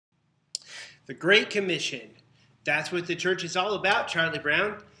The Great Commission. That's what the church is all about, Charlie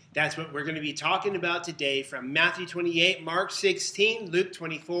Brown. That's what we're going to be talking about today from Matthew 28, Mark 16, Luke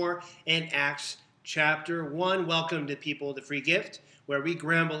 24, and Acts chapter 1. Welcome to People, the Free Gift, where we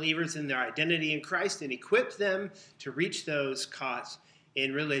ground believers in their identity in Christ and equip them to reach those caught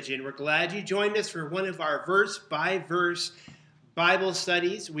in religion. We're glad you joined us for one of our verse-by-verse Bible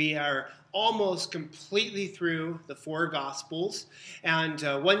studies. We are almost completely through the four Gospels. And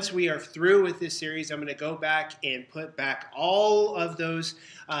once we are through with this series, I'm going to go back and put back all of those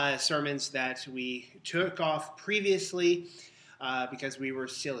sermons that we took off previously because we were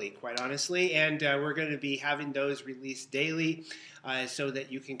silly, quite honestly. And we're going to be having those released daily so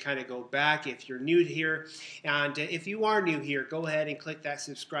that you can kind of go back if you're new here. And if you are new here, go ahead and click that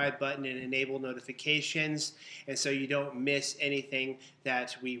subscribe button and enable notifications, and so you don't miss anything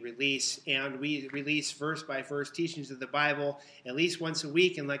that we release. And we release verse-by-verse teachings of the Bible at least once a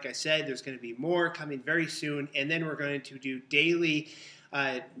week. And like I said, there's going to be more coming very soon. And then we're going to do daily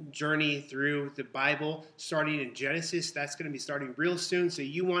journey through the Bible, starting in Genesis. That's going to be starting real soon. So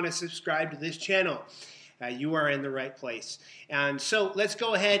you want to subscribe to this channel. You are in the right place. And so let's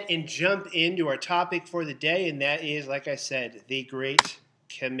go ahead and jump into our topic for the day, and that is, like I said, the Great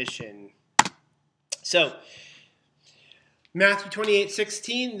Commission. So, Matthew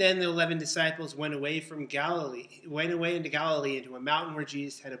 28:16, then the 11 disciples went away into Galilee into a mountain where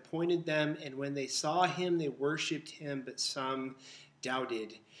Jesus had appointed them, and when they saw him, they worshipped him, but some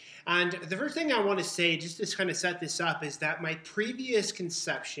doubted. And the first thing I want to say, just to kind of set this up, is that my previous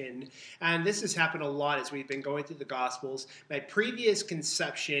conception, and this has happened a lot as we've been going through the Gospels, my previous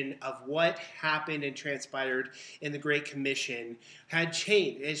conception of what happened and transpired in the Great Commission has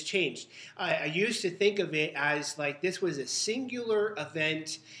changed. I used to think of it as like this was a singular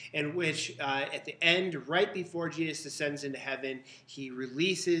event in which at the end, right before Jesus ascends into heaven, he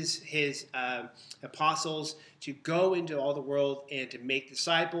releases his apostles to go into all the world and to make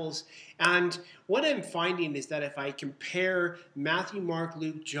disciples. And what I'm finding is that if I compare Matthew, Mark,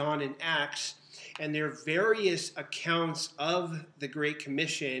 Luke, John, and Acts, and their various accounts of the Great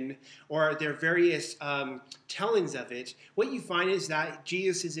Commission, or their various tellings of it, what you find is that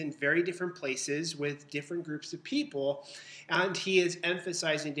Jesus is in very different places with different groups of people, and he is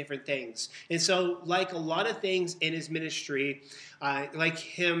emphasizing different things. And so, like a lot of things in his ministry, like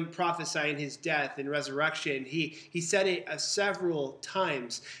him prophesying his death and resurrection, he said it several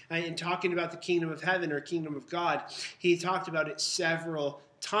times. In talking about the kingdom of heaven or kingdom of God, he talked about it several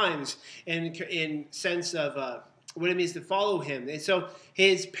times in sense of what it means to follow him. And so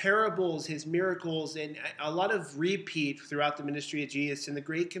his parables, his miracles, and a lot of repeat throughout the ministry of Jesus and the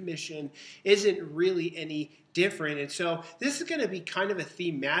Great Commission isn't really any different. And so this is going to be kind of a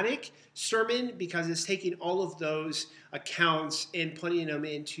thematic sermon because it's taking all of those accounts and putting them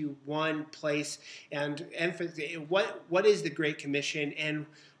into one place and emphasizing what is the Great Commission and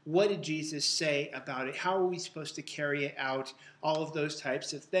what did Jesus say about it? How are we supposed to carry it out? All of those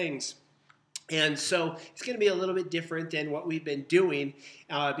types of things. And so it's going to be a little bit different than what we've been doing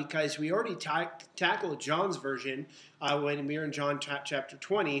because we already tackled John's version when we were in John chapter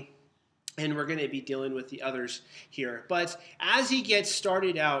 20. And we're going to be dealing with the others here. But as he gets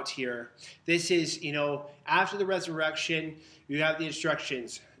started out here, this is, after the resurrection, you have the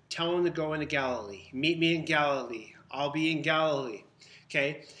instructions. Tell him to go into Galilee. Meet me in Galilee. I'll be in Galilee.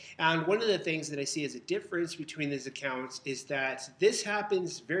 Okay? And one of the things that I see as a difference between these accounts is that this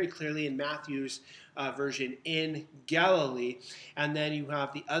happens very clearly in Matthew's version in Galilee. And then you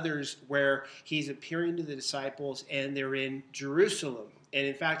have the others where he's appearing to the disciples and they're in Jerusalem. And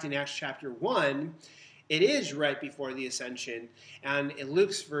in fact, in Acts chapter 1, it is right before the ascension. And in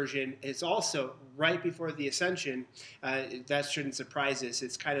Luke's version, it's also right before the ascension. That shouldn't surprise us.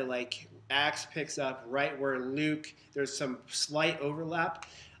 It's kind of like Acts picks up right where Luke, there's some slight overlap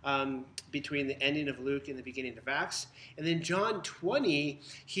between the ending of Luke and the beginning of Acts. And then John 20,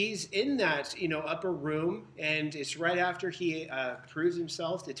 he's in that upper room, and it's right after he proves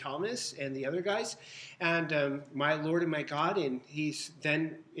himself to Thomas and the other guys, and my Lord and my God, and he's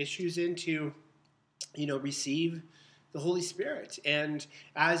then issues into receive the Holy Spirit. And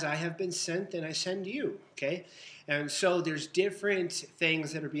as I have been sent, then I send you. Okay? And so there's different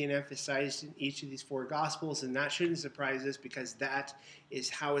things that are being emphasized in each of these four Gospels, and that shouldn't surprise us because that is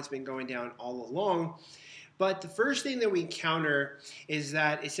how it's been going down all along. But the first thing that we encounter is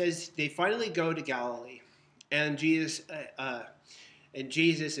that it says they finally go to Galilee, and Jesus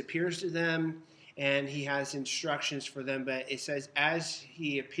appears to them, and he has instructions for them. But it says as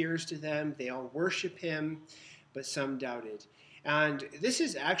he appears to them, they all worship him, but some doubted. And this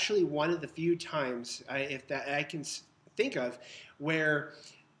is actually one of the few times, if that I can think of, where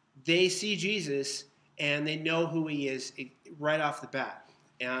they see Jesus and they know who he is right off the bat.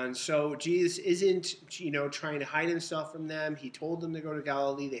 And so Jesus isn't, trying to hide himself from them. He told them to go to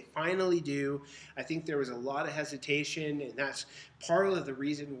Galilee. They finally do. I think there was a lot of hesitation, and that's part of the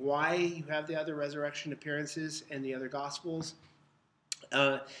reason why you have the other resurrection appearances and the other Gospels,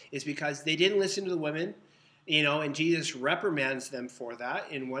 is because they didn't listen to the women. And Jesus reprimands them for that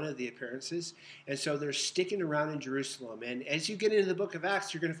in one of the appearances. And so they're sticking around in Jerusalem. And as you get into the book of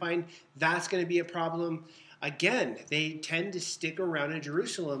Acts, you're going to find that's going to be a problem. Again, they tend to stick around in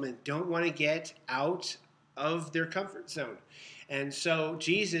Jerusalem and don't want to get out of their comfort zone. And so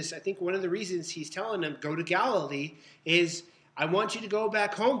Jesus, I think one of the reasons he's telling them, go to Galilee, is I want you to go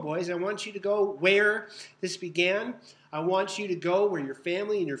back home, boys. I want you to go where this began. I want you to go where your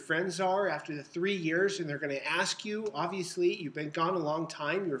family and your friends are after the 3 years, and they're going to ask you, obviously, you've been gone a long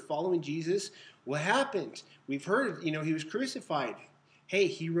time, you're following Jesus. What happened? We've heard, he was crucified. Hey,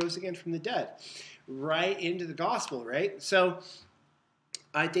 he rose again from the dead. Right into the gospel, right? So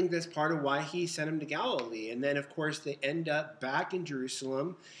I think that's part of why he sent him to Galilee. And then, of course, they end up back in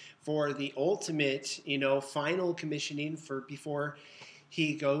Jerusalem for the ultimate, final commissioning before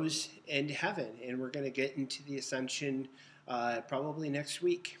he goes into heaven. And we're going to get into the ascension probably next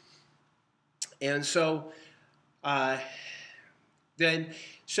week. And so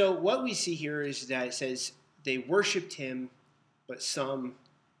so what we see here is that it says they worshiped him, but some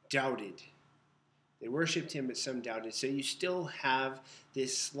doubted. They worshipped him, but some doubted. So you still have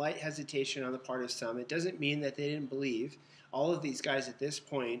this slight hesitation on the part of some. It doesn't mean that they didn't believe. All of these guys at this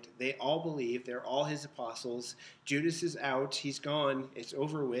point, they all believe. They're all his apostles. Judas is out. He's gone. It's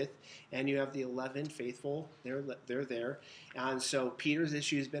over with. And you have the 11 faithful. They're there. And so Peter's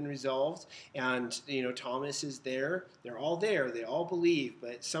issue has been resolved. And, Thomas is there. They're all there. They all believe.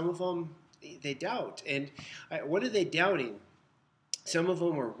 But some of them, they doubt. And what are they doubting? Some of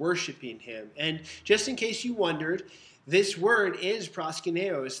them were worshiping him. And just in case you wondered, this word is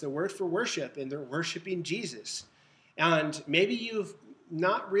proskuneo. It's the word for worship, and they're worshiping Jesus. And maybe you've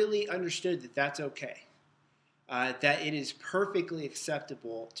not really understood that that's okay, that it is perfectly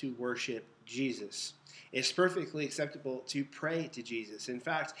acceptable to worship Jesus. It's perfectly acceptable to pray to Jesus. In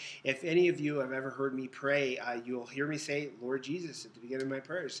fact, if any of you have ever heard me pray, you'll hear me say, Lord Jesus, at the beginning of my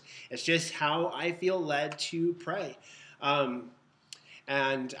prayers. It's just how I feel led to pray.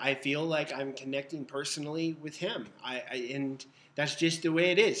 And I feel like I'm connecting personally with him. And that's just the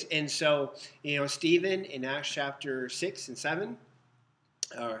way it is. And so, Stephen in Acts chapter 6 and 7,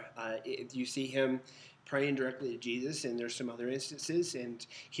 you see him praying directly to Jesus, and there's some other instances. And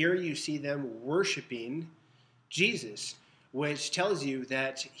here you see them worshiping Jesus, which tells you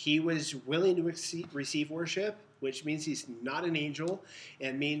that he was willing to receive worship, which means he's not an angel.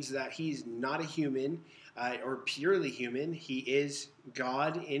 It means that he's not a human. Or purely human. He is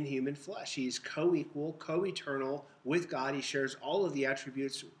God in human flesh. He's co-equal, co-eternal with God. He shares all of the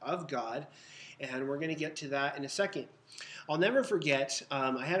attributes of God, and we're going to get to that in a second. I'll never forget,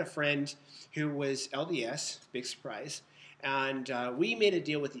 I had a friend who was LDS, big surprise, and we made a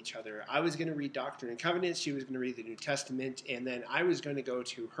deal with each other. I was going to read Doctrine and Covenants, she was going to read the New Testament, and then I was going to go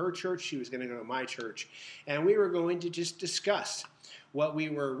to her church, she was going to go to my church, and we were going to just discuss what we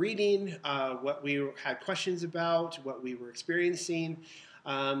were reading, what we had questions about, what we were experiencing.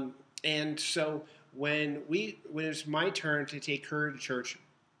 And so when it was my turn to take her to church,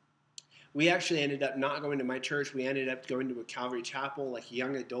 we actually ended up not going to my church. We ended up going to a Calvary Chapel, like a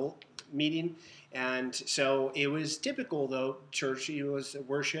young adult meeting. And so it was typical, though, church. It was a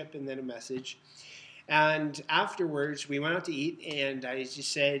worship and then a message. And afterwards, we went out to eat, and I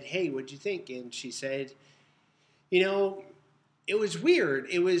just said, hey, what'd you think? And she said, it was weird.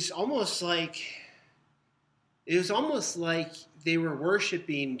 It was almost like they were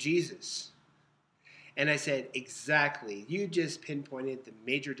worshiping Jesus. And I said, exactly. You just pinpointed the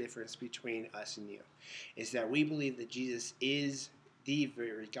major difference between us and you, is that we believe that Jesus is the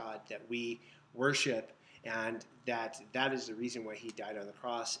very God that we worship, and that is the reason why he died on the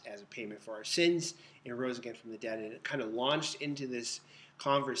cross as a payment for our sins and rose again from the dead. And it kind of launched into this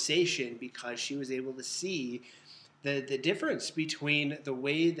conversation because she was able to see the difference between the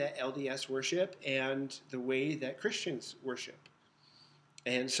way that LDS worship and the way that Christians worship.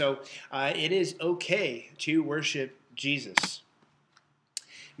 And so it is okay to worship Jesus.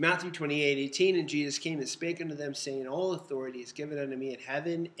 Matthew 28:18, and Jesus came and spake unto them, saying, all authority is given unto me in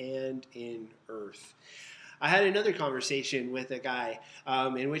heaven and in earth. I had another conversation with a guy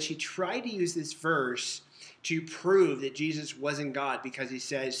in which he tried to use this verse to prove that Jesus wasn't God, because he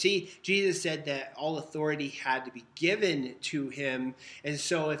says, see, Jesus said that all authority had to be given to him, and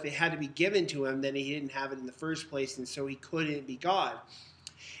so if it had to be given to him, then he didn't have it in the first place, and so he couldn't be God.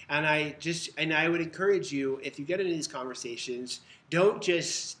 And I would encourage you, if you get into these conversations, don't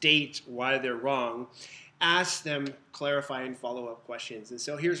just state why they're wrong. Ask them clarifying follow-up questions. And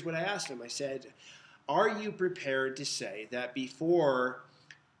so here's what I asked them. I said, are you prepared to say that before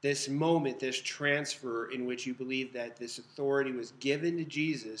this moment, this transfer in which you believe that this authority was given to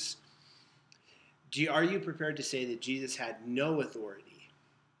Jesus, are you prepared to say that Jesus had no authority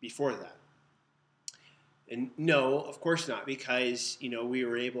before that? And no, of course not, because, we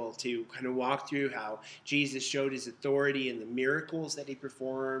were able to kind of walk through how Jesus showed his authority in the miracles that he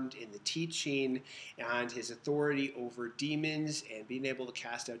performed, in the teaching, and his authority over demons and being able to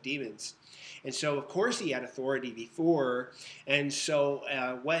cast out demons. And so, of course, he had authority before. And so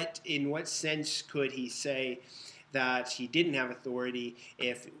in what sense could he say that he didn't have authority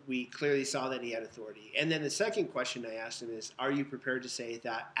if we clearly saw that he had authority? And then the second question I asked him is, are you prepared to say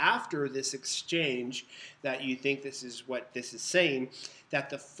that after this exchange, that you think this is what this is saying, that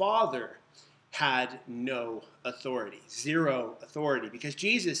the Father had no authority, zero authority? Because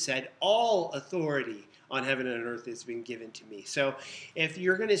Jesus said, all authority on heaven and earth has been given to me. So if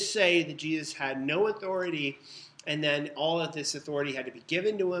you're going to say that Jesus had no authority, and then all of this authority had to be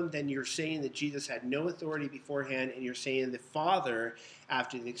given to him, then you're saying that Jesus had no authority beforehand, and you're saying the Father,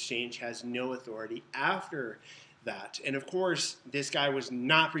 after the exchange, has no authority after that. And of course, this guy was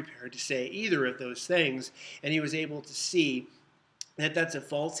not prepared to say either of those things, and he was able to see that that's a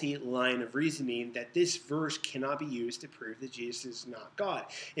faulty line of reasoning, that this verse cannot be used to prove that Jesus is not God.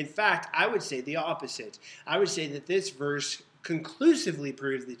 In fact, I would say the opposite. I would say that this verse conclusively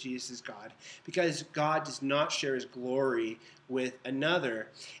proves that Jesus is God, because God does not share his glory with another.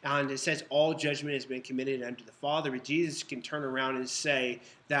 And it says all judgment has been committed unto the Father, but Jesus can turn around and say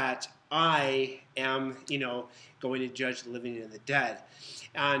that I am, going to judge the living and the dead,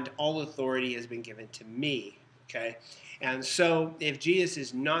 and all authority has been given to me. Okay? And so if Jesus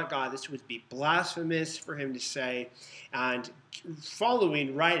is not God, this would be blasphemous for him to say. And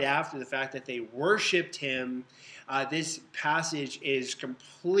following right after the fact that they worshipped him, this passage is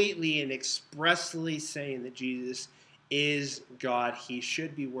completely and expressly saying that Jesus is God. He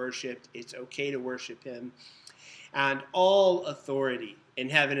should be worshipped. It's okay to worship him. And all authority in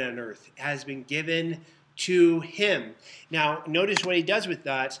heaven and earth has been given to him. Now, notice what he does with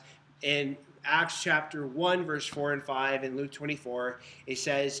that in Acts chapter 1, verse 4 and 5, and Luke 24. It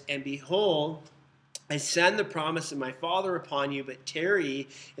says, and behold, I send the promise of my Father upon you, but tarry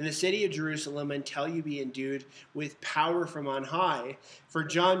in the city of Jerusalem until you be endued with power from on high. For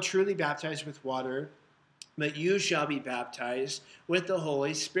John truly baptized with water, but you shall be baptized with the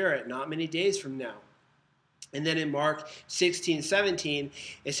Holy Spirit not many days from now. And then in Mark 16:17,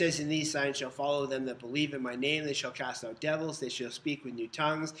 it says, and these signs shall follow them that believe in my name. They shall cast out devils. They shall speak with new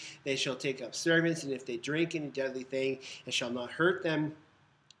tongues. They shall take up servants. And if they drink any deadly thing, it shall not hurt them.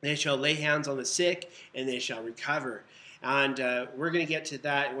 They shall lay hands on the sick, and they shall recover. And we're going to get to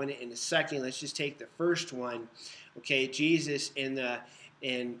that in a second. Let's just take the first one. Okay, Jesus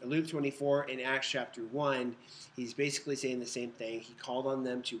in Luke 24 and Acts chapter 1, he's basically saying the same thing. He called on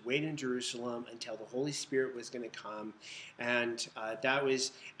them to wait in Jerusalem until the Holy Spirit was going to come. And that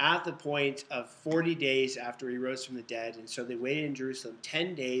was at the point of 40 days after he rose from the dead. And so they waited in Jerusalem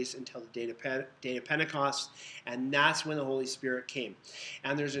 10 days until the day of Pentecost. And that's when the Holy Spirit came.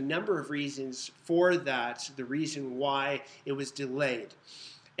 And there's a number of reasons for that, the reason why it was delayed.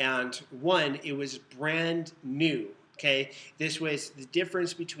 And one, it was brand new. Okay, this was the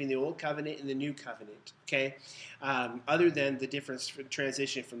difference between the Old Covenant and the New Covenant, okay, other than the difference for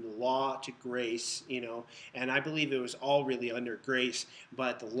transition from the law to grace, and I believe it was all really under grace,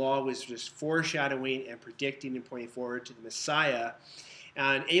 but the law was just foreshadowing and predicting and pointing forward to the Messiah,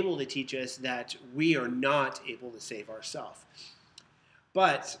 and able to teach us that we are not able to save ourselves.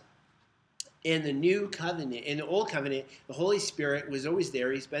 But in the New Covenant, in the Old Covenant, the Holy Spirit was always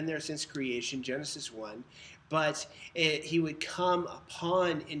there. He's been there since creation, Genesis 1. But he would come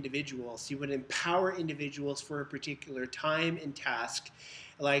upon individuals. He would empower individuals for a particular time and task,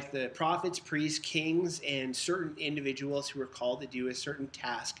 like the prophets, priests, kings, and certain individuals who were called to do a certain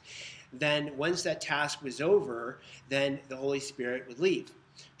task. Then once that task was over, then the Holy Spirit would leave.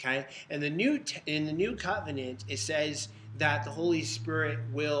 Okay? And in the New Covenant, it says that the Holy Spirit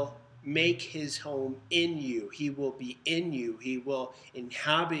will make his home in you. He will be in you. He will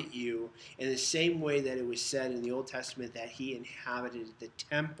inhabit you in the same way that it was said in the Old Testament that he inhabited the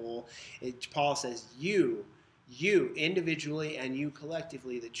temple. Paul says, you individually and you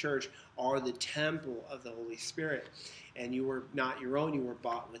collectively, the church, are the temple of the Holy Spirit. And you were not your own. You were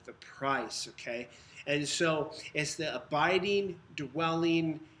bought with a price, okay? And so it's the abiding,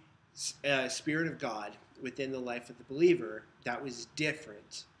 dwelling Spirit of God within the life of the believer That was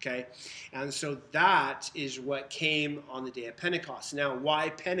different, okay? And so that is what came on the day of Pentecost. Now, why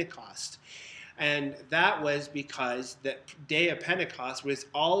Pentecost? And that was because the day of Pentecost was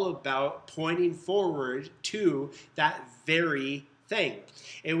all about pointing forward to that very thing.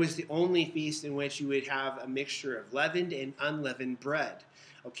 It was the only feast in which you would have a mixture of leavened and unleavened bread,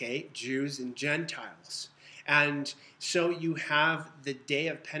 okay? Jews and Gentiles. And so you have the day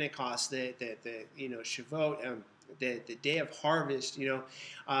of Pentecost, the Shavuot, the day of harvest. You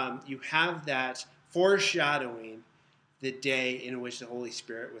have that foreshadowing the day in which the Holy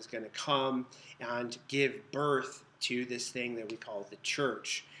Spirit was going to come and give birth to this thing that we call the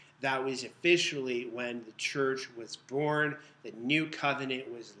church. That was officially when the church was born, the new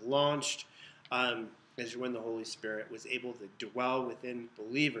covenant was launched, is when the Holy Spirit was able to dwell within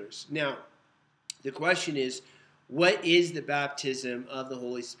believers. Now, the question is, what is the baptism of the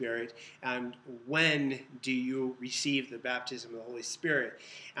Holy Spirit, and when do you receive the baptism of the Holy Spirit?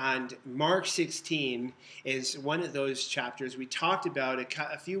 And Mark 16 is one of those chapters. We talked about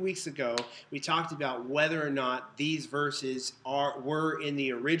a few weeks ago. We talked about whether or not these verses were in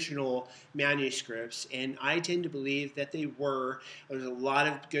the original manuscripts, and I tend to believe that they were. There's a lot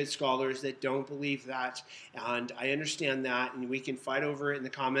of good scholars that don't believe that, and I understand that, and we can fight over it in the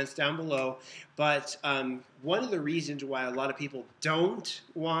comments down below. But one of the reasons why a lot of people don't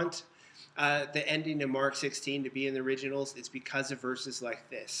want the ending of Mark 16 to be in the originals is because of verses like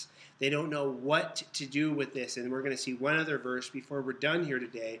this. They don't know what to do with this. And we're going to see one other verse before we're done here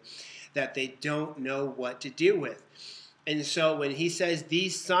today that they don't know what to do with. And so when he says,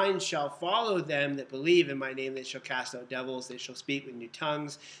 these signs shall follow them that believe in my name, they shall cast out devils, they shall speak with new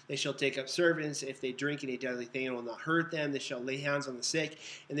tongues, they shall take up serpents, if they drink any deadly thing, it will not hurt them, they shall lay hands on the sick,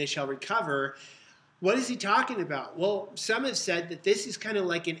 and they shall recover. What is he talking about? Well, some have said that this is kind of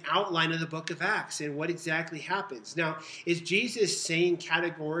like an outline of the book of Acts and what exactly happens. Now, is Jesus saying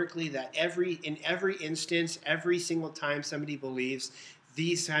categorically that in every instance, every single time somebody believes,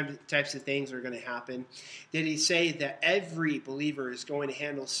 these types of things are going to happen? Did he say that every believer is going to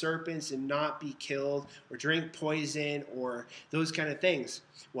handle serpents and not be killed or drink poison or those kind of things?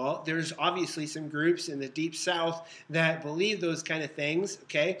 Well, there's obviously some groups in the deep south that believe those kind of things,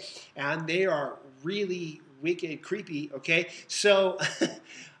 okay? And they are really wicked, creepy, okay? So,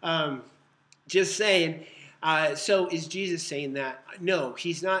 just saying. So is Jesus saying that? No,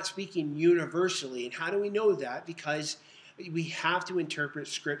 he's not speaking universally. And how do we know that? Because we have to interpret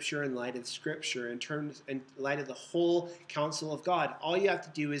Scripture in light of Scripture, in light of the whole counsel of God. All you have to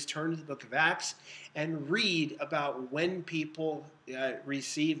do is turn to the book of Acts and read about when people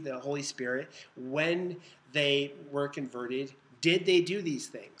received the Holy Spirit, when they were converted. Did they do these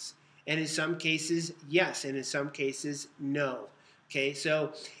things? And in some cases, yes, and in some cases, no. Okay,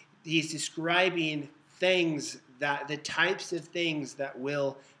 so he's describing things that the types of things that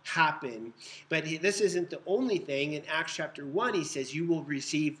will happen. But this isn't the only thing. In Acts chapter 1, he says, you will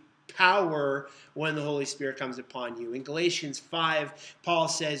receive power when the Holy Spirit comes upon you. In Galatians 5, Paul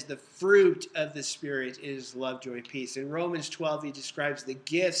says the fruit of the Spirit is love, joy, peace. In Romans 12, he describes the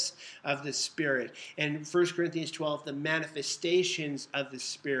gifts of the Spirit. And 1 Corinthians 12, the manifestations of the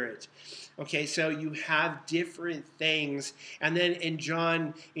Spirit. Okay, so you have different things. And then in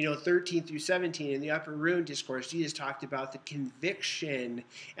John 13 through 17, in the upper room discourse, Jesus talked about the conviction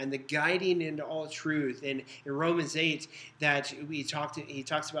and the guiding into all truth. And in Romans 8, that he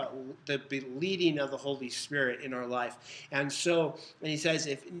talks about the leading of the Holy Spirit in our life. And he says,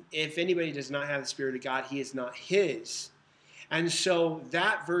 if anybody does not have the Spirit of God, he is not his. And so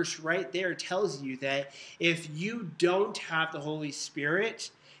that verse right there tells you that if you don't have the Holy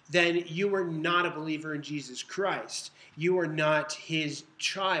Spirit, then you are not a believer in Jesus Christ. You are not his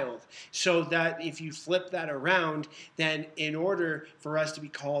child. So that if you flip that around, then in order for us to be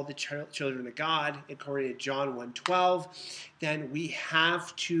called the children of God, according to John 1:12, then we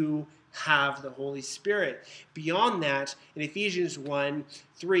have to have the Holy Spirit. Beyond that, in Ephesians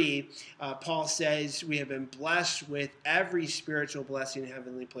 1:3, Paul says we have been blessed with every spiritual blessing in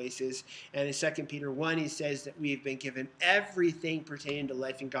heavenly places. And in 2 Peter 1, he says that we've been given everything pertaining to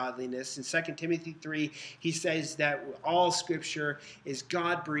life and godliness. In 2 Timothy 3, he says that all Scripture is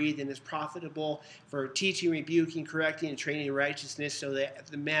God-breathed and is profitable for teaching, rebuking, correcting, and training in righteousness, so that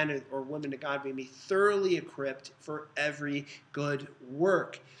the man or woman of God may be thoroughly equipped for every good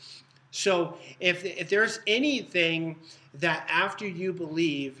work. So if there's anything that after you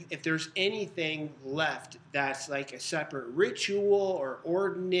believe, if there's anything left that's like a separate ritual or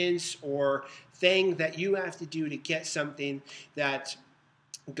ordinance or thing that you have to do to get something that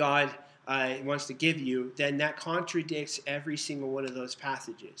God wants to give you, then that contradicts every single one of those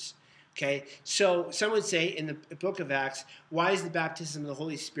passages. Okay, so some would say in the book of Acts, why is the baptism of the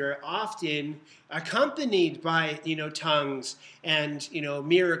Holy Spirit often accompanied by, tongues and,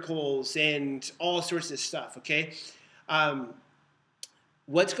 miracles and all sorts of stuff, okay?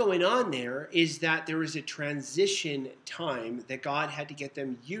 What's going on there is that there was a transition time that God had to get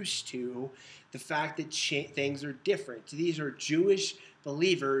them used to the fact that things are different. These are Jewish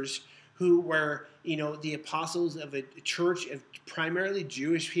believers who were, the apostles of a church of primarily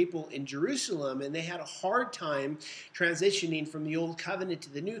Jewish people in Jerusalem, and they had a hard time transitioning from the old covenant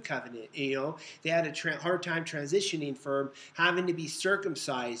to the new covenant. They had a hard time transitioning from having to be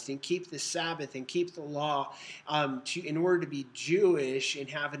circumcised and keep the Sabbath and keep the law in order to be Jewish and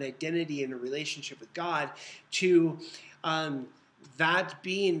have an identity and a relationship with God, to that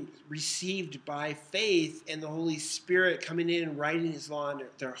being received by faith and the Holy Spirit coming in and writing His law in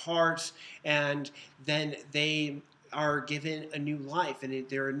their hearts, and then they are given a new life and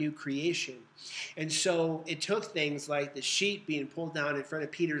they're a new creation. And so it took things like the sheet being pulled down in front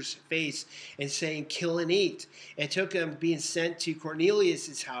of Peter's face and saying, "Kill and eat." It took him being sent to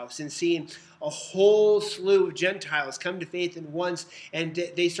Cornelius' house and seeing a whole slew of Gentiles come to faith at once, and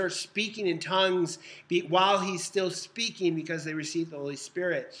they start speaking in tongues while he's still speaking because they received the Holy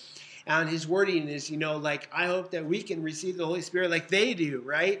Spirit. And his wording is, I hope that we can receive the Holy Spirit like they do,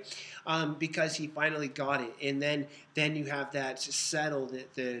 right? Because he finally got it. And then you have that settled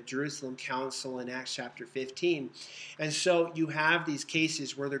at the Jerusalem Council in Acts chapter 15. And so you have these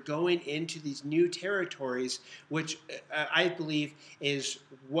cases where they're going into these new territories, which I believe is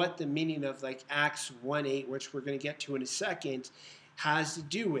what the meaning of like Acts 1:8, which we're going to get to in a second, has to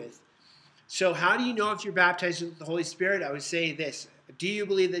do with. So how do you know if you're baptized with the Holy Spirit? I would say this. Do you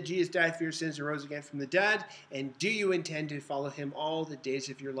believe that Jesus died for your sins and rose again from the dead? And do you intend to follow Him all the days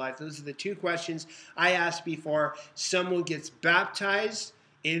of your life? Those are the two questions I asked before someone gets baptized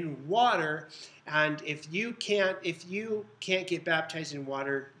in water. And if you can't get baptized in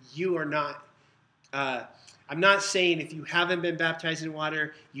water, you are not. I'm not saying if you haven't been baptized in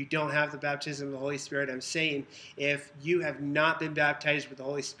water, you don't have the baptism of the Holy Spirit. I'm saying if you have not been baptized with the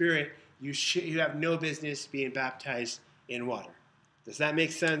Holy Spirit, you have no business being baptized in water. Does that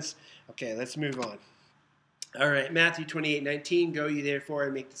make sense? Okay, let's move on. All right, Matthew 28:19, "Go ye therefore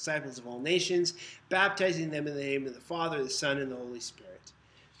and make disciples of all nations, baptizing them in the name of the Father, the Son, and the Holy Spirit.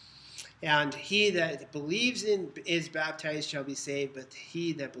 And he that believes and is baptized shall be saved, but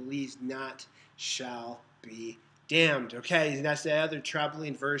he that believes not shall be damned." Okay, that's the other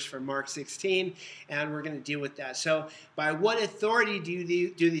troubling verse from Mark 16, and we're going to deal with that. So, by what authority do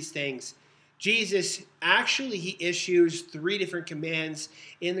you do these things? Jesus, actually, he issues 3 different commands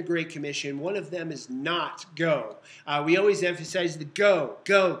in the Great Commission. One of them is not go. We always emphasize the go,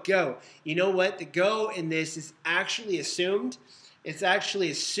 go, go. You know what? The go in this is actually assumed. It's actually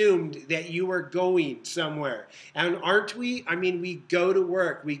assumed that you are going somewhere. And aren't we? I mean, we go to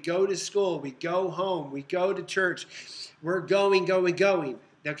work, we go to school, we go home, we go to church. We're going, going, going.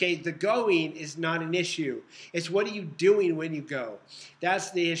 Okay, the going is not an issue. It's what are you doing when you go? That's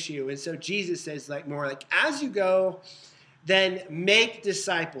the issue. And so Jesus says more like, as you go, then make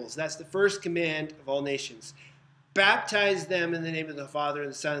disciples. That's the first command of all nations. Baptize them in the name of the Father and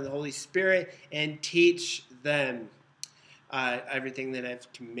the Son and the Holy Spirit, and teach them everything that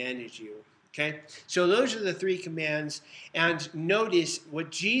I've commanded you. Okay, so those are the 3 commands. And notice what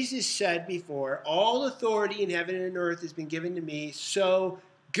Jesus said before: all authority in heaven and earth has been given to me, so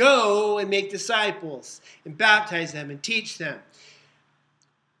go and make disciples and baptize them and teach them.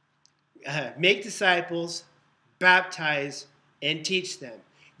 Make disciples, baptize, and teach them.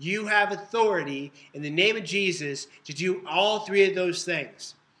 You have authority in the name of Jesus to do all 3 of those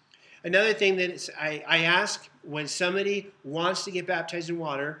things. Another thing that I ask when somebody wants to get baptized in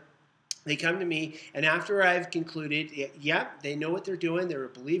water, they come to me, and after I've concluded, yep, they know what they're doing, they're a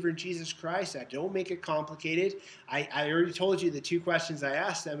believer in Jesus Christ, I don't make it complicated. I already told you the 2 questions I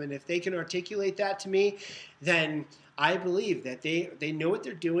asked them, and if they can articulate that to me, then I believe that they know what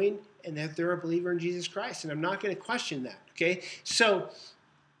they're doing and that they're a believer in Jesus Christ, and I'm not going to question that, okay? So,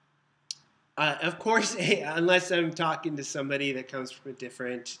 of course, unless I'm talking to somebody that comes from a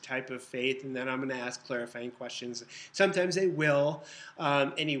different type of faith, and then I'm going to ask clarifying questions. Sometimes they will,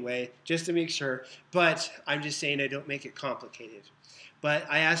 anyway, just to make sure. But I'm just saying I don't make it complicated. But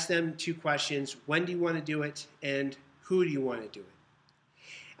I ask them 2 questions. When do you want to do it? And who do you want to do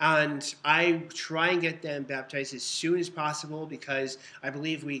it? And I try and get them baptized as soon as possible because I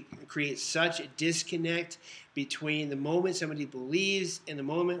believe we create such a disconnect between the moment somebody believes and the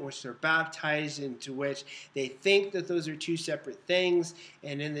moment in which they're baptized, into which they think that those are two separate things.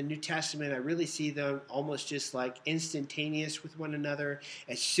 And in the New Testament, I really see them almost just like instantaneous with one another.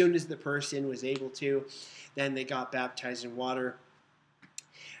 As soon as the person was able to, then they got baptized in water.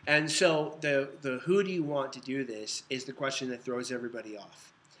 And so the who do you want to do this is the question that throws everybody off.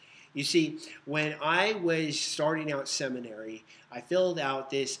 You see, when I was starting out seminary, I filled out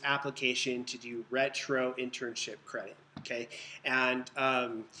this application to do retro internship credit, okay? And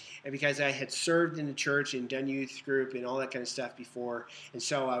because I had served in the church and done youth group and all that kind of stuff before, and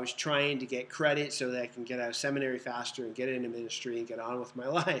so I was trying to get credit so that I can get out of seminary faster and get into ministry and get on with my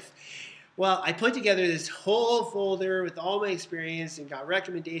life. Well, I put together this whole folder with all my experience and got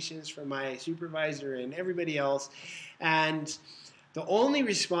recommendations from my supervisor and everybody else, and the only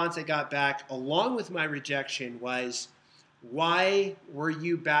response I got back, along with my rejection, was, why were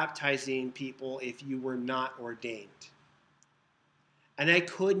you baptizing people if you were not ordained? And I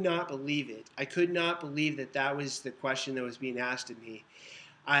could not believe it. I could not believe that that was the question that was being asked of me.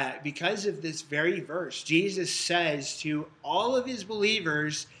 Because of this very verse, Jesus says to all of his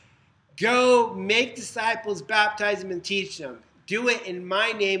believers, go make disciples, baptize them, and teach them. Do it in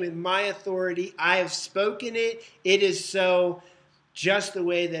my name, in my authority. I have spoken it. It is so. Just the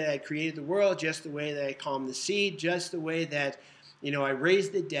way that I created the world, just the way that I calmed the sea, just the way that, I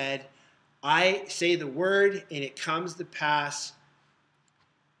raised the dead. I say the word and it comes to pass.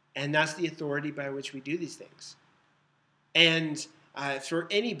 And that's the authority by which we do these things. And for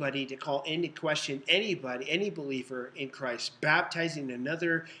anybody to call into question anybody, any believer in Christ, baptizing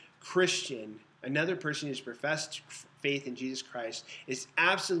another Christian, another person who's professed faith in Jesus Christ, is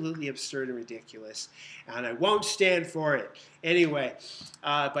absolutely absurd and ridiculous, and I won't stand for it. Anyway,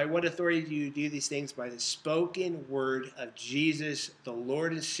 by what authority do you do these things? By the spoken word of Jesus, the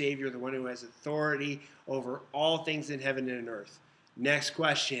Lord and Savior, the one who has authority over all things in heaven and on earth. Next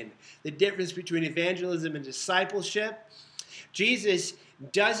question. The difference between evangelism and discipleship. Jesus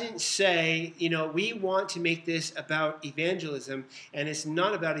doesn't say, we want to make this about evangelism, and it's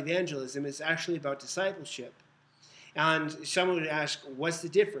not about evangelism, it's actually about discipleship. And someone would ask, what's the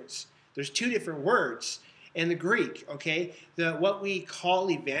difference? There's two different words in the Greek, okay? What we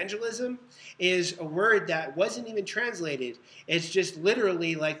call evangelism is a word that wasn't even translated. It's just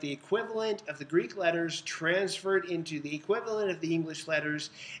literally like the equivalent of the Greek letters transferred into the equivalent of the English letters.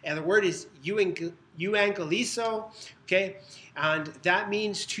 And the word is euangelizo, okay? And that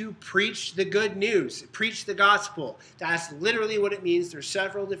means to preach the good news, preach the gospel. That's literally what it means. There's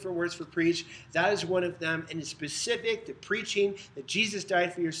several different words for preach. That is one of them, and it's specific to preaching that Jesus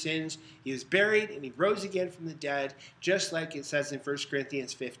died for your sins. He was buried, and he rose again from the dead, just like it says in 1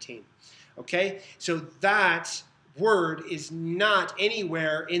 Corinthians 15. Okay? So that word is not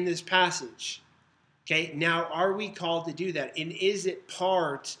anywhere in this passage. Okay? Now, are we called to do that? And is it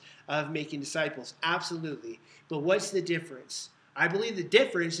part of making disciples? Absolutely. But what's the difference? I believe the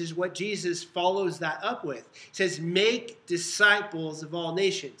difference is what Jesus follows that up with. He says, make disciples of all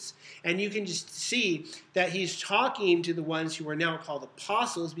nations. And you can just see that he's talking to the ones who are now called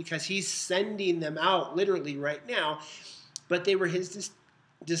apostles because he's sending them out literally right now. But they were his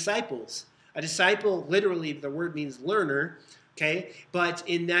disciples. A disciple, literally, the word means learner. Okay? But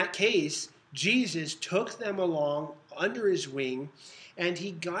in that case, Jesus took them along under his wing, and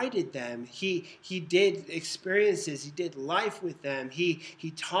he guided them. He did experiences. He did life with them. He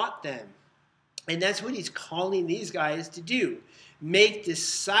taught them. And that's what he's calling these guys to do. Make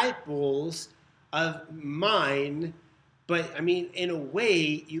disciples of mine. But, in a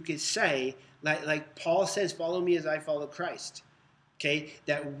way, you could say, like Paul says, follow me as I follow Christ. Okay?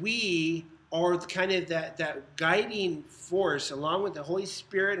 That we are kind of that guiding force along with the Holy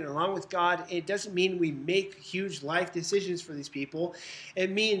Spirit and along with God. It doesn't mean we make huge life decisions for these people.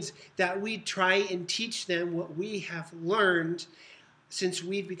 It means that we try and teach them what we have learned since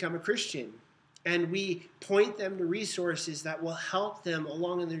we've become a Christian. And we point them to resources that will help them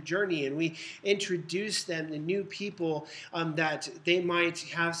along in their journey. And we introduce them to new people that they might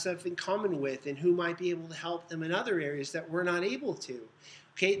have something in common with and who might be able to help them in other areas that we're not able to.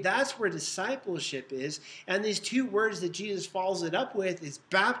 Okay, that's where discipleship is. And these two words that Jesus follows it up with is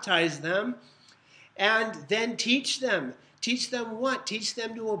baptize them and then teach them. Teach them what? Teach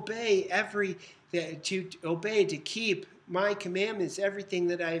them to obey to keep my commandments, everything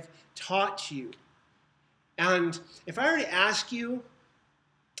that I've taught you. And if I were to ask you,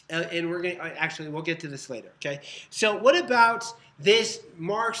 and we'll get to this later, okay? So what about this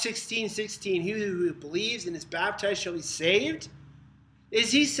Mark 16:16, he who believes and is baptized shall be saved?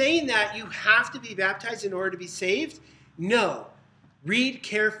 Is he saying that you have to be baptized in order to be saved? No. Read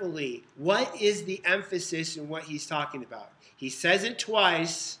carefully. What is the emphasis in what he's talking about? He says it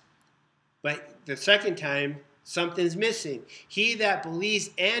twice, but the second time, something's missing. He that believes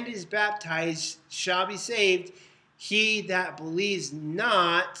and is baptized shall be saved. He that believes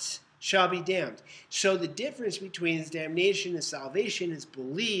not shall be damned. So the difference between damnation and salvation is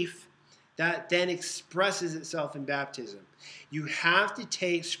belief that then expresses itself in baptism. You have to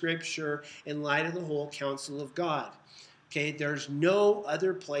take Scripture in light of the whole counsel of God. Okay, there's no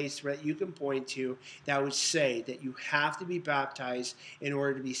other place that you can point to that would say that you have to be baptized in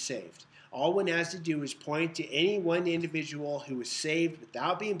order to be saved. All one has to do is point to any one individual who was saved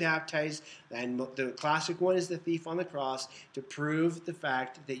without being baptized, and the classic one is the thief on the cross, to prove the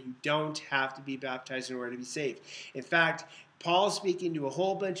fact that you don't have to be baptized in order to be saved. In fact, Paul's speaking to a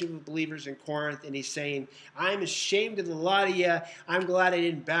whole bunch of believers in Corinth, and he's saying, I'm ashamed of the lot of you. I'm glad I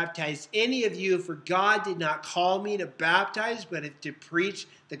didn't baptize any of you, for God did not call me to baptize, but to preach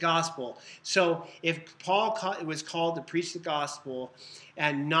the gospel. So if Paul was called to preach the gospel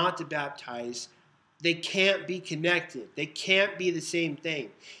and not to baptize, they can't be connected. They can't be the same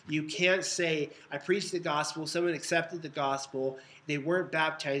thing. You can't say, I preached the gospel, someone accepted the gospel, they weren't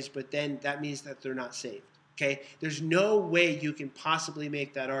baptized, but then that means that they're not saved. Okay? There's no way you can possibly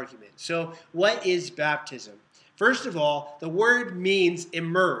make that argument. So what is baptism? First of all, the word means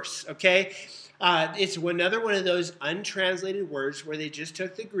immerse. Okay? It's another one of those untranslated words where they just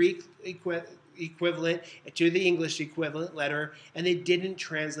took the Greek equivalent to the English equivalent letter and they didn't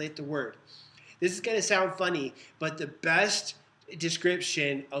translate the word. This is going to sound funny, but the best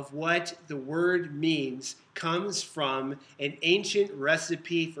description of what the word means comes from an ancient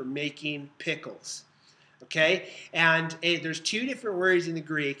recipe for making pickles. Okay? And there's two different words in the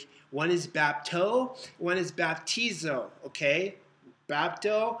Greek. One is bapto, one is baptizo. Okay?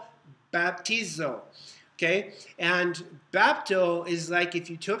 Bapto, baptizo. Okay? And bapto is like if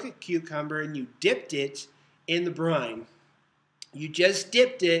you took a cucumber and you dipped it in the brine. You just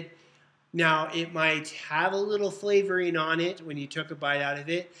dipped it. Now, it might have a little flavoring on it when you took a bite out of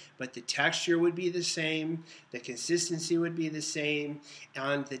it, but the texture would be the same, the consistency would be the same,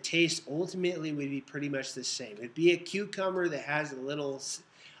 and the taste ultimately would be pretty much the same. It would be a cucumber that has a little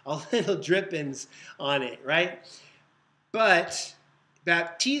drippings on it, right? But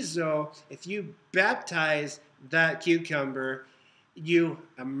baptizo, if you baptize that cucumber, you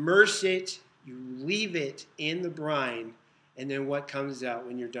immerse it, you leave it in the brine, and then what comes out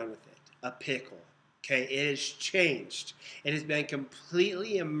when you're done with it? A pickle. Okay, it has changed. It has been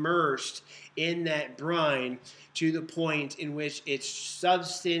completely immersed in that brine to the point in which its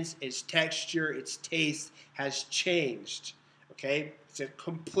substance, its texture, its taste has changed. Okay, it's a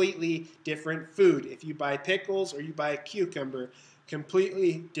completely different food. If you buy pickles or you buy a cucumber,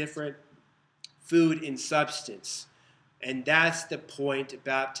 completely different food in substance. And that's the point of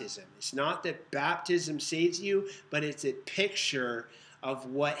baptism. It's not that baptism saves you, but it's a picture of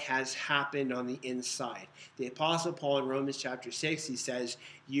what has happened on the inside. The Apostle Paul in Romans chapter 6, he says,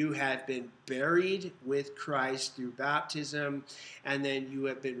 you have been buried with Christ through baptism, and then you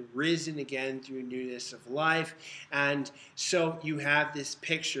have been risen again through newness of life. And so you have this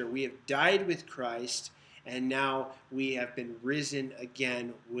picture. We have died with Christ, and now we have been risen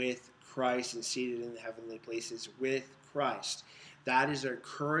again with Christ and seated in the heavenly places with Christ. That is our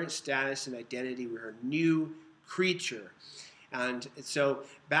current status and identity. We're a new creature. And so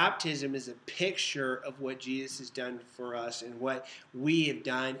baptism is a picture of what Jesus has done for us and what we have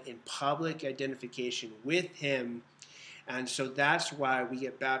done in public identification with him. And so that's why we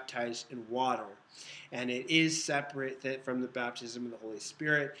get baptized in water. And it is separate from the baptism of the Holy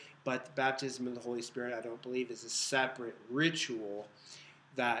Spirit, but the baptism of the Holy Spirit, I don't believe, is a separate ritual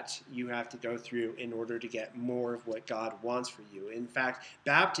that you have to go through in order to get more of what God wants for you. In fact,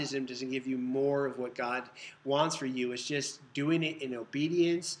 baptism doesn't give you more of what God wants for you. It's just doing it in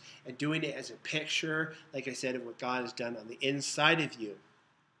obedience and doing it as a picture, like I said, of what God has done on the inside of you.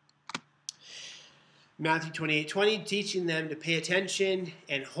 Matthew 28:20, teaching them to pay attention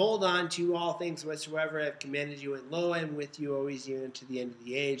and hold on to all things whatsoever I have commanded you, and lo, I am with you always, even to the end of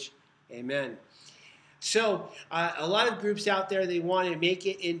the age. Amen. So a lot of groups out there, they want to make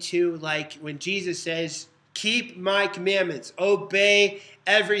it into like when Jesus says, keep my commandments, obey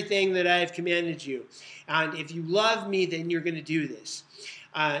everything that I have commanded you. And if you love me, then you're going to do this.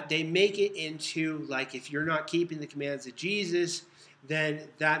 They make it into like if you're not keeping the commands of Jesus, then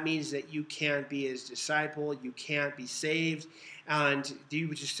that means that you can't be his disciple, you can't be saved. And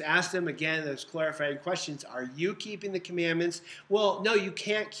you just ask them again those clarifying questions. Are you keeping the commandments? Well, no, you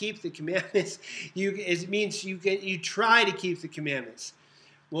can't keep the commandments. It means you try to keep the commandments.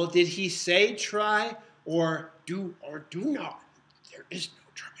 Well, did he say try or do not? There is no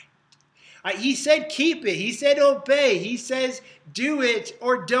try. He said keep it. He said obey. He says do it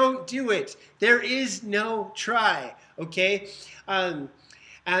or don't do it. There is no try. Okay?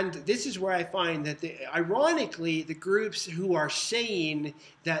 And this is where I find that, ironically, the groups who are saying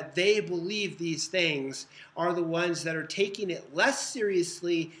that they believe these things are the ones that are taking it less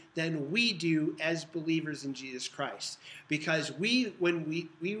seriously than we do as believers in Jesus Christ. Because when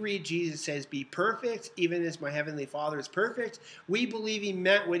we read Jesus says, be perfect, even as my heavenly Father is perfect, we believe he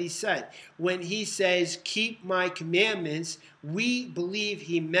meant what he said. When he says, keep my commandments, we believe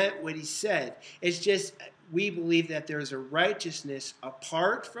he meant what he said. It's just, we believe that there is a righteousness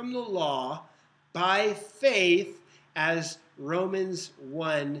apart from the law by faith, as Romans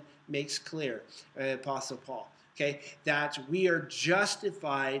 1 makes clear, Apostle Paul. Okay, that we are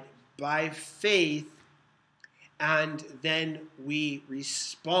justified by faith, and then we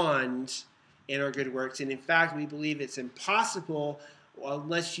respond in our good works. And in fact, we believe it's impossible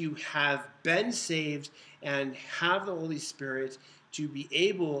unless you have been saved and have the Holy Spirit to be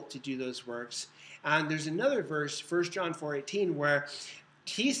able to do those works. And there's another verse, 1 John 4:18, where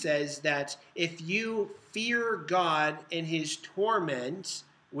he says that if you fear God and his torment,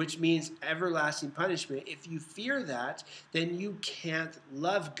 which means everlasting punishment, if you fear that, then you can't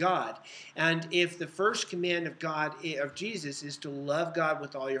love God. And if the first command of God, of Jesus, is to love God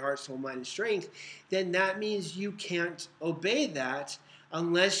with all your heart, soul, mind, and strength, then that means you can't obey that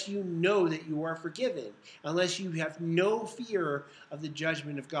unless you know that you are forgiven, unless you have no fear of the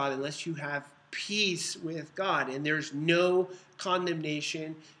judgment of God, unless you have peace with God, and there's no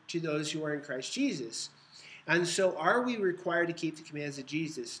condemnation to those who are in Christ Jesus. And so are we required to keep the commands of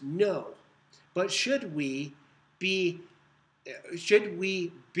Jesus? No. But should we be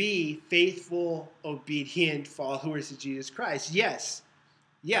faithful, obedient followers of Jesus Christ? Yes.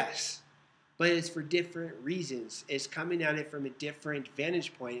 Yes. But it's for different reasons. It's coming at it from a different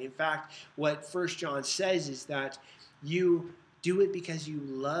vantage point. In fact, what 1 John says is that you do it because you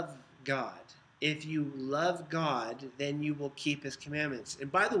love God. If you love God, then you will keep his commandments.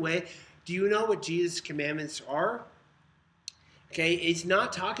 And by the way, do you know what Jesus' commandments are? Okay, it's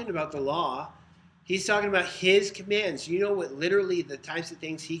not talking about the law. He's talking about his commands. You know what literally the types of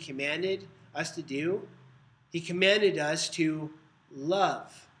things he commanded us to do? He commanded us to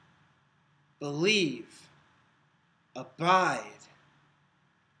love, believe, abide,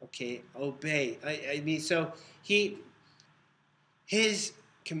 okay, obey. I mean, so his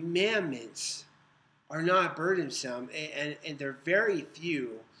commandments are not burdensome, and they're very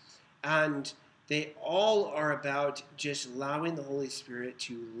few, and they all are about just allowing the Holy Spirit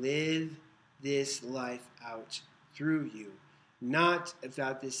to live this life out through you, not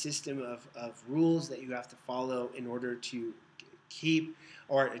about this system of rules that you have to follow in order to keep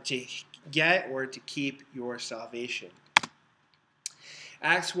or to get or to keep your salvation.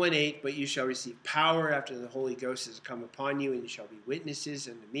 Acts 1:8, but you shall receive power after the Holy Ghost has come upon you, and you shall be witnesses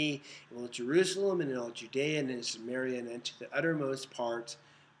unto me in all Jerusalem and in all Judea and in Samaria and unto the uttermost part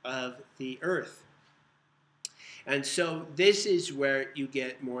of the earth. And so this is where you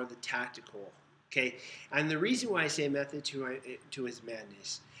get more of the tactical, okay? And the reason why I say method to his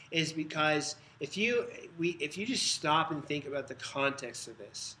madness is because if you just stop and think about the context of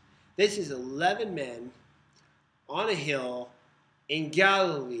this is 11 men on a hill in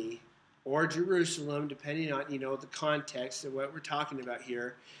Galilee or Jerusalem, depending on, the context of what we're talking about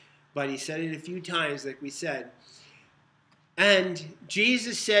here. But he said it a few times, like we said. And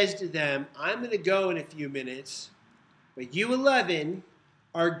Jesus says to them, I'm going to go in a few minutes, but you 11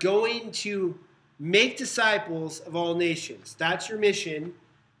 are going to make disciples of all nations. That's your mission.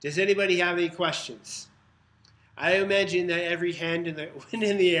 Does anybody have any questions? I imagine that every hand went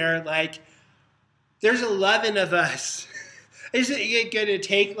in the air, like, there's 11 of us. Isn't it going to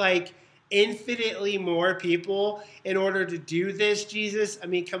take, like, infinitely more people in order to do this, Jesus? I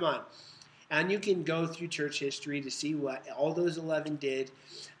mean, come on. And you can go through church history to see what all those 11 did.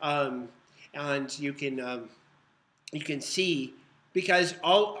 And you can see, because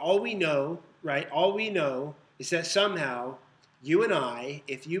all we know, right, all we know is that somehow you and I,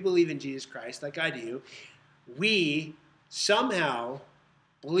 if you believe in Jesus Christ like I do, we somehow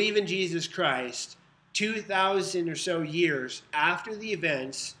believe in Jesus Christ 2,000 or so years after the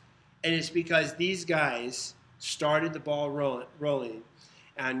events, and it's because these guys started the ball rolling.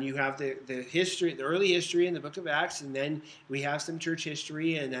 And you have the history, the early history in the book of Acts, and then we have some church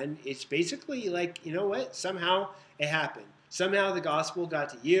history, and then it's basically like, you know what? Somehow it happened. Somehow the gospel got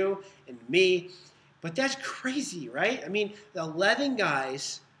to you and me. But that's crazy, right? I mean, the 11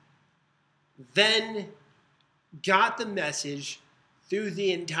 guys then got the message through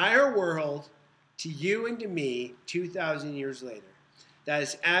the entire world to you and to me 2,000 years later. That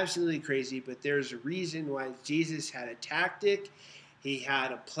is absolutely crazy, but there's a reason why Jesus had a tactic. He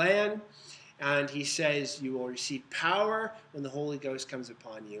had a plan, and he says, you will receive power when the Holy Ghost comes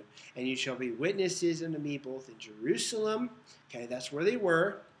upon you, and you shall be witnesses unto me both in Jerusalem. Okay, that's where they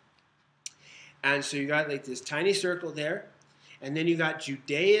were. And so you got like this tiny circle there, and then you got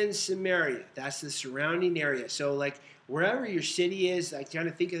Judea and Samaria. That's the surrounding area. So like wherever your city is, I kind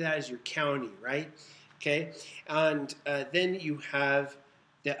of think of that as your county, right? Okay, and then you have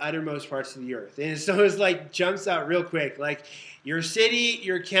the uttermost parts of the earth. And so it's like jumps out real quick, like your city,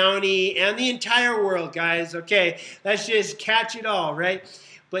 your county, and the entire world, guys. Okay, let's just catch it all, right?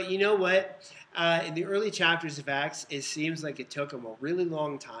 But you know what? In the early chapters of Acts, it seems like it took them a really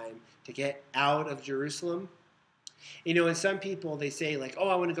long time to get out of Jerusalem. You know, and some people, they say like, oh,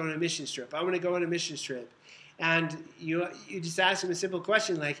 I want to go on a mission trip. I want to go on a mission trip. And you just ask them a simple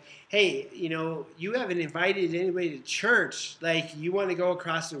question like, hey, you know, you haven't invited anybody to church. Like, you want to go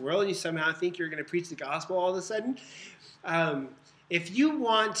across the world and you somehow think you're going to preach the gospel all of a sudden? If you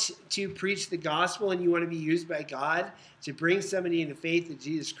want to preach the gospel and you want to be used by God to bring somebody into faith in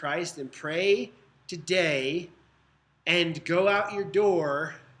Jesus Christ, then pray today and go out your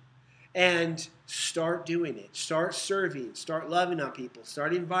door and start doing it. Start serving. Start loving on people.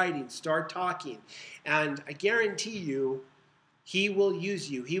 Start inviting. Start talking. And I guarantee you, he will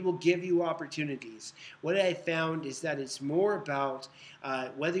use you. He will give you opportunities. What I found is that it's more about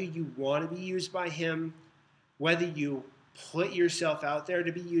whether you want to be used by him, whether you put yourself out there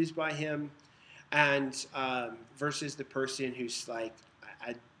to be used by him, and versus the person who's like,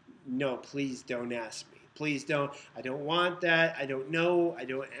 no, please don't ask me. Please don't. I don't want that. I don't know. I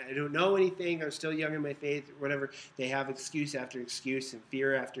don't know anything. I'm still young in my faith, whatever. They have excuse after excuse and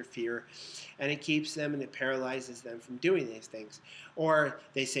fear after fear. And it keeps them and it paralyzes them from doing these things. Or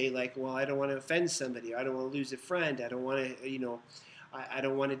they say like, well, I don't want to offend somebody. I don't want to lose a friend. I don't want to, you know, I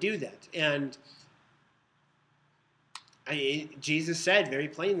don't want to do that. And Jesus said very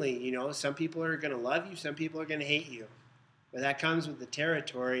plainly, you know, some people are going to love you. Some people are going to hate you. But that comes with the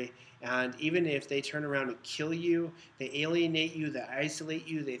territory, and even if they turn around and kill you, they alienate you, they isolate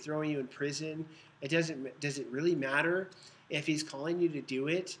you, they throw you in prison, does it really matter if he's calling you to do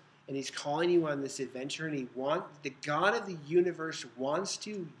it, and he's calling you on this adventure, and the God of the universe wants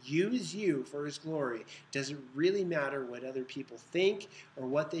to use you for his glory? Does it really matter what other people think or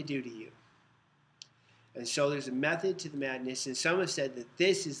what they do to you? And so there's a method to the madness, and some have said that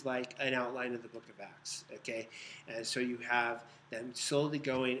this is like an outline of the book of Acts, okay? And so you have them slowly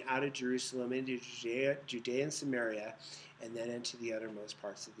going out of Jerusalem into Judea and Samaria, and then into the uttermost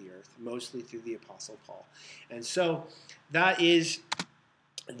parts of the earth, mostly through the Apostle Paul. And so that is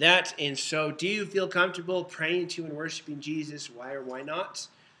that. And so do you feel comfortable praying to and worshiping Jesus? Why or why not?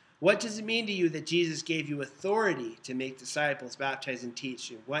 What does it mean to you that Jesus gave you authority to make disciples, baptize, and teach?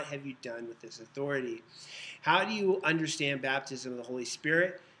 And what have you done with this authority? How do you understand baptism of the Holy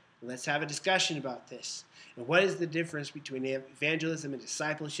Spirit? Let's have a discussion about this. And what is the difference between evangelism and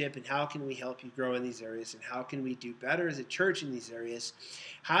discipleship, and how can we help you grow in these areas, and how can we do better as a church in these areas?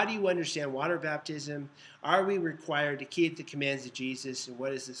 How do you understand water baptism? Are we required to keep the commands of Jesus, and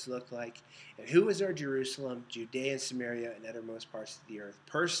what does this look like? And who is our Jerusalem, Judea, and Samaria, and uttermost parts of the earth,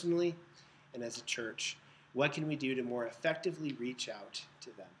 personally and as a church? What can we do to more effectively reach out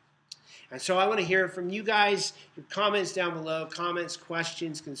to them? And so I want to hear from you guys, your comments down below, comments,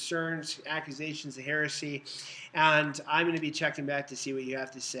 questions, concerns, accusations of heresy, and I'm going to be checking back to see what you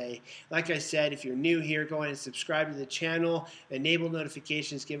have to say. Like I said, if you're new here, go ahead and subscribe to the channel, enable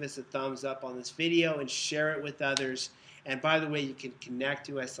notifications, give us a thumbs up on this video, and share it with others. And by the way, you can connect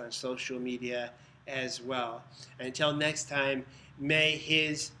to us on social media as well. And until next time, may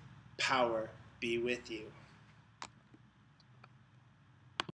his power be with you.